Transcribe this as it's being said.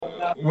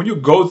when you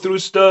go through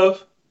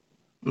stuff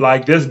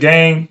like this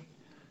game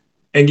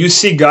and you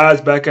see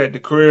guys back at the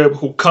crib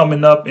who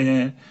coming up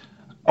and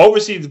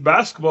overseas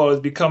basketball is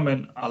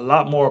becoming a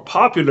lot more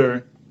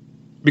popular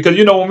because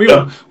when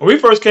Yeah, we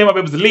first came up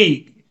it was the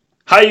league.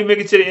 How you make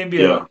it to the NBA?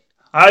 yeah,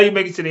 How you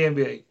make it to the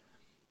NBA?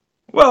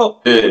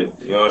 Well, yeah. You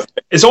know what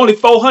I'm it's only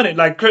 400.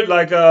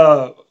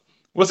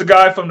 What's the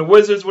guy from the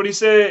Wizards? What he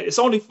said? It's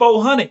only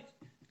 400.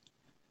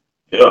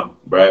 saying? Yeah,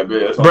 Brad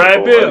Bill. That's only Brad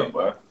 400, Bill.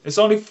 boy. It's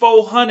only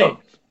 400 Yeah,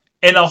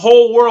 in the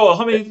whole world.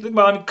 Think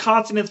about how many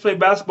continents play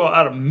basketball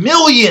out of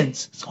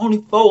millions. It's only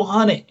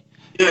 400.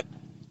 yeah,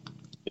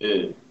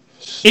 yeah.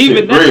 Even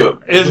Shit, that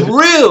real. is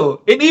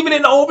real. And even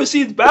in the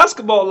overseas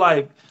basketball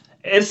life,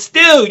 and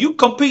still you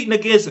competing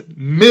against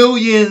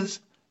millions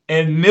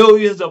and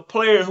millions of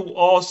players who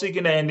all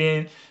seeking that. And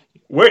then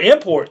we're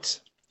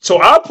imports.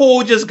 So our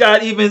pool just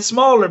got even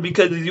smaller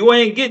because you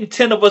ain't getting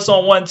 10 of us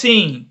on one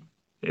team.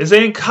 It's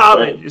in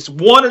college. Right. It's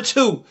one or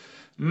two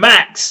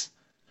max.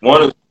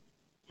 One of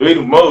we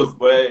the most,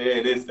 but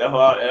it is. That's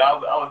why I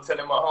was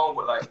telling my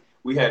homeboy like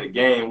we had a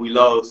game, we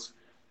lost,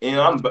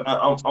 and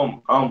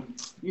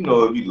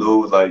if you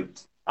lose, like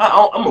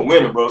I'm a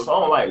winner, bro. So I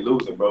don't like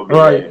losing, bro. But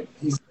Right. man,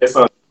 he said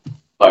something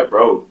like,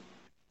 bro,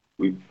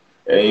 we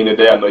at the end of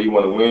the day, I know you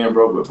want to win,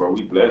 bro, but bro,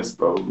 we blessed,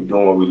 bro. We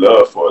doing what we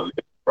love for a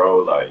living, bro.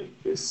 Like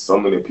there's so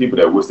many people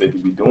that wish they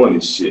could be doing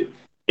this shit.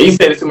 He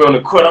said it to me on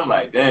the court. I'm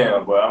like,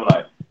 damn, but I'm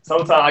like,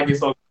 sometimes I get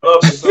so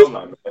up and so I'm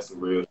like, man, that's some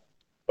real.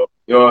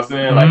 You know what I'm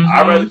saying? Like,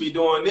 I'd rather Mm-hmm. be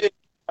doing this.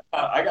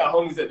 I got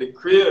homies at the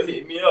crib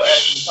hitting me up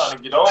asking me trying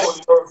to get on.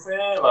 You know what I'm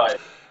saying?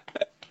 Like,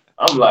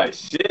 I'm like,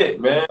 shit,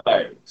 man.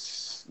 Like,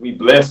 we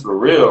blessed for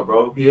real,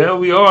 bro. Yeah,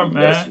 we are, We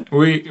blessed. man.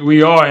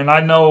 We are, and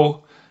I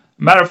know.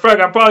 Matter of fact,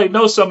 I probably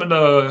know some of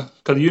the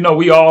because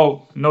we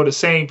all know the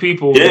same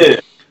people, Yeah,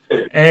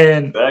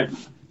 and exactly.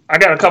 I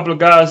got a couple of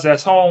guys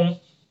that's home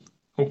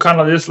who kind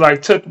of just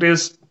like took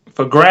this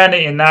for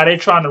granted, and now they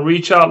trying to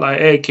reach out like,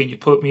 "Hey, can you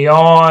put me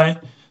on?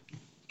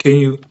 Can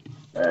you?"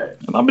 Right.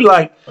 And I'll be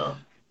like, Uh,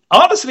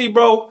 honestly,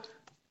 bro,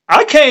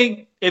 I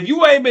can't. If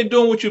you ain't been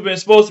doing what you've been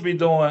supposed to be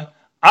doing,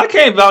 I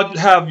can't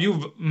have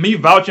me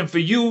vouching for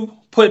you,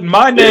 putting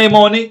my yeah. name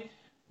on it.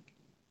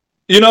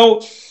 You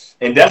know,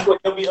 And that's what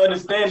we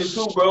understand it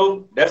too,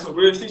 bro. That's some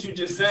real shit you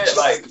just said.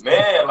 Like,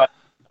 man, like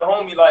the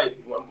homie,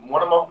 like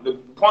one of the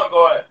point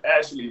guard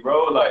actually,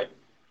 bro. Like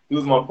he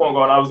was my point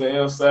guard. I was in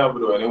El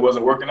Salvador, and it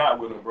wasn't working out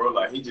with him, bro.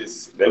 Like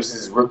that was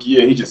his rookie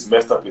year. He just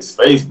messed up his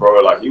face,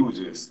 bro. Like he was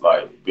just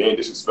like being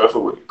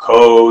disrespectful with the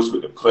coach,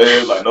 with the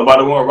players. Like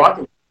nobody want to rock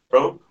him,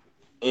 bro.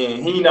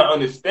 And he not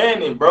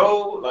understanding,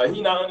 bro. Like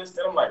he not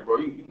understanding. I'm like, bro,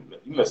 you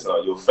messing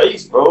up your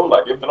face, bro.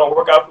 Like if it don't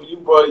work out for you,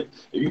 bro, if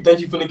you think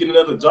you finna get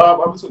another job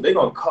opportunity, they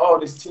gonna call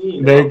this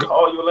team. They they gonna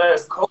call your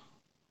last coach.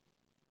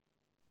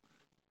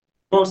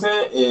 You know what I'm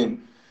saying?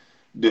 And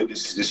the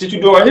shit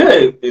you doing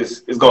here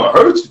is gonna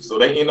hurt you. So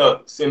they end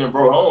up sending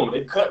bro home.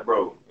 They cut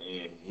bro,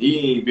 and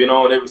he ain't been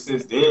on ever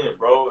since then,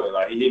 bro. And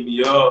like he hit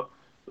me up,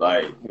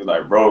 like he was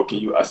like, bro, can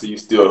you? I see you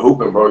still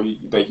hooping, bro.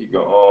 You think you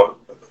can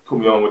put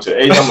me on with your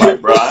agent? I'm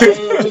like, bro, I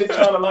ain't really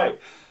trying to like.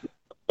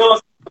 You know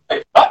what I'm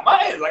saying? Like, my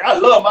agent, like I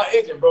love my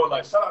agent, bro.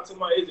 Like shout out to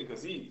my agent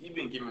because he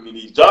been giving me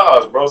these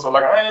jobs, bro. So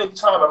like I ain't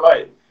trying to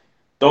like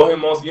throw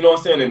him on. You know what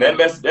I'm saying? And that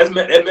mess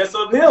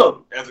up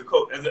him as a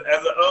coach, as an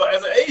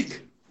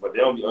agent. But they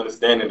don't be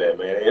understanding that,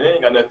 man. It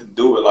ain't got nothing to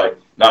do with like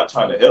not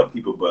trying to help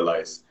people, but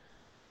like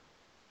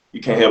you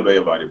can't help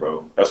everybody,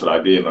 bro. That's what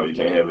I did. No, you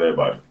can't help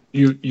everybody.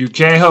 you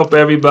can't help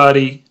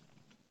everybody,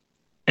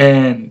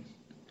 and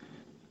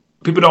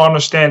people don't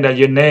understand that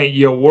your name,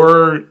 your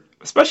word,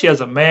 especially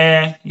as a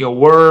man, your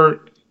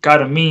word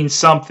gotta mean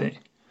something.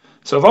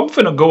 So if I'm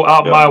finna go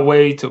out Yeah, my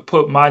way to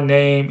put my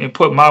name and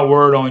put my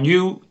word on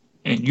you,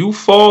 and you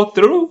fall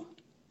through,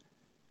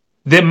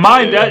 then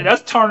yeah,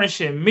 that's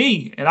tarnishing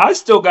me, and I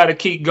still got to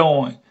keep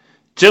going,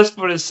 just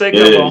for the sake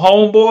of a yeah.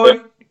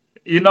 homeboy.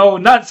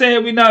 Not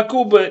saying we not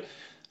cool, but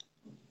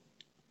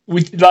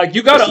we like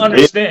you got to It's a big,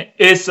 understand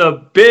it's a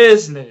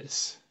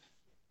business.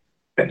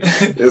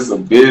 it's a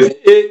business.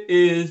 It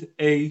is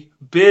a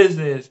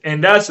business,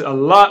 and that's a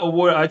lot of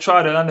what I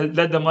try to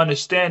let them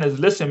understand. Is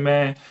listen,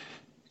 man,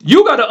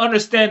 you got to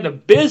understand the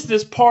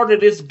business part of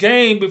this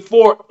game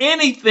before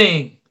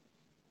anything.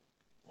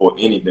 Or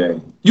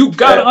anything. You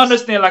got to Facts.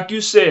 understand, like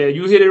you said,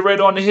 you hit it right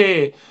on the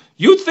head.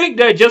 You think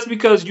that just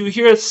because you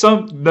hear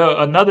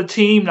another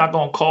team not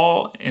gonna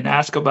call and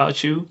ask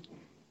about you,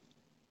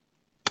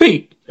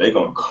 Pete? They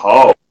gonna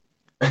call.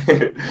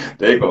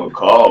 They gonna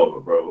call,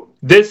 bro.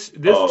 This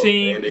Oh man,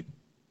 team,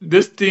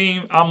 this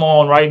team I'm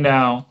on right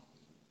now,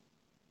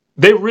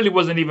 they really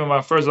wasn't even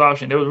my first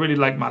option. They was really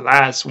like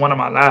one of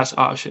my last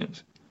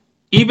options.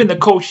 Even the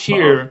coach uh-uh.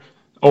 here,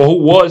 or who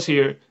was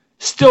here,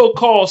 still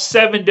called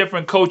 7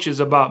 different coaches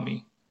about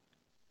me.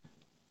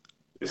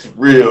 It's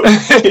real.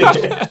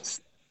 and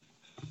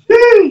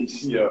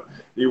Yeah,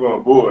 he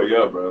went boy,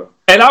 yeah, bro.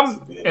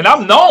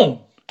 I'm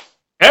known.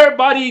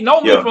 Everybody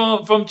know me Yeah,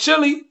 from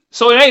Chile,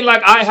 so it ain't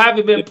like I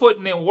haven't been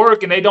putting in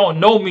work and they don't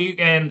know me.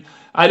 And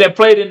I didn't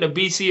played in the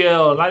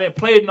BCL, and I didn't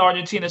play in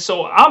Argentina,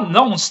 so I'm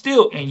known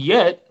still. And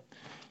yet,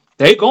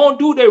 They gonna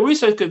do their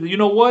research because you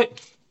know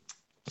what?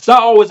 It's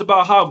not always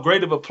about how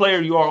great of a player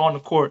you are on the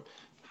court.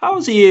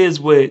 How he is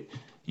with,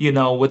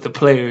 with the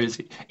players.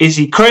 Is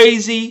he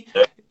crazy?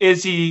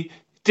 Is he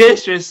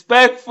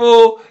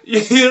disrespectful?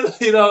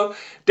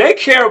 They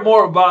care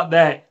more about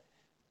that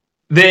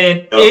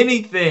than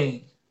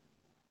anything.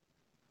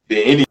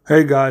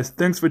 Hey guys,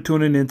 thanks for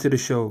tuning into the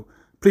show.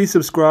 Please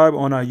subscribe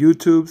on our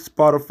YouTube,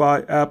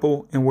 Spotify,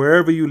 Apple, and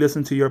wherever you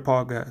listen to your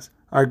podcast.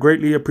 I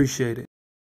greatly appreciate it.